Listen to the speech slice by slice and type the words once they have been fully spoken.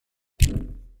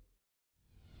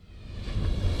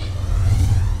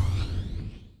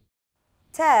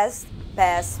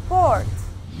Testpassport.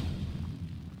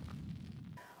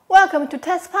 Welcome to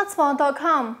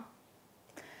Testpassport.com.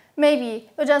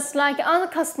 Maybe you're just like other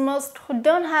customers who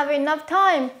don't have enough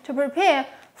time to prepare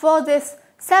for this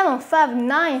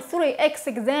 7593X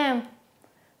exam.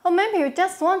 Or maybe you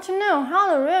just want to know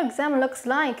how the real exam looks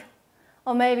like.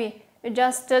 Or maybe you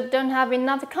just don't have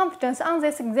enough confidence on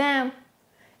this exam.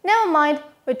 Never mind,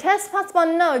 we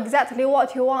Testpassport know exactly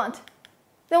what you want.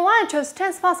 Then why choose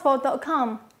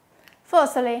Testpassport.com?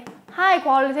 Firstly, high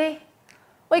quality.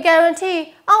 We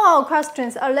guarantee all our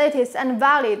questions are latest and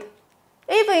valid.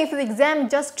 Even if the exam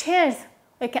just changed,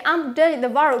 we can update it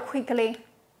very quickly.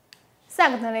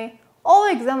 Secondly, all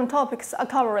exam topics are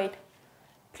covered.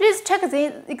 Please check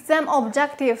the exam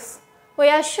objectives. We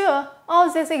are sure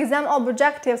all these exam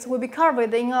objectives will be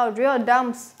covered in our real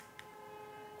dumps.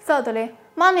 Thirdly,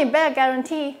 money back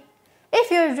guarantee. If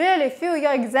you really fail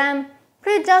your exam,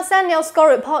 please just send your score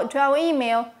report to our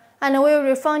email and we will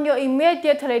refund you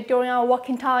immediately during our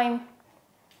working time.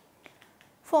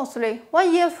 Fourthly,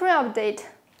 1 year free update.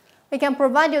 We can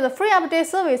provide you the free update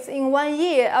service in 1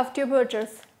 year after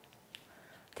purchase.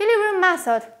 Delivery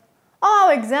method. All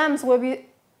our exams will be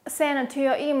sent to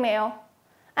your email,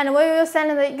 and we will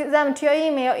send the exam to your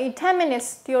email in 10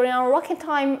 minutes during our working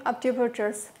time after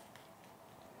purchase.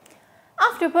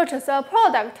 After purchase a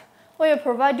product, we will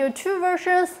provide you 2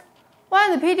 versions.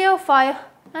 One is the PDF file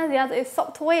and the other is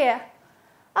software.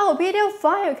 Our PDF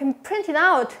file you can print it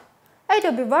out. It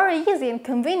will be very easy and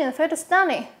convenient for you to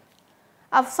study.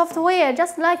 Our software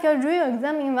just like your real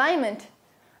exam environment,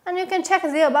 and you can check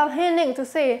the above here link to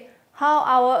see how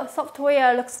our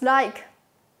software looks like.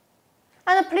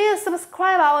 And please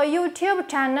subscribe our YouTube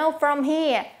channel from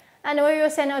here, and we will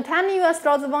send you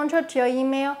 $10 voucher to your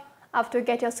email after you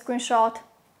get your screenshot.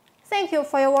 Thank you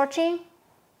for your watching.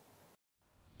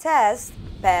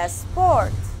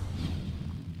 Testpassport.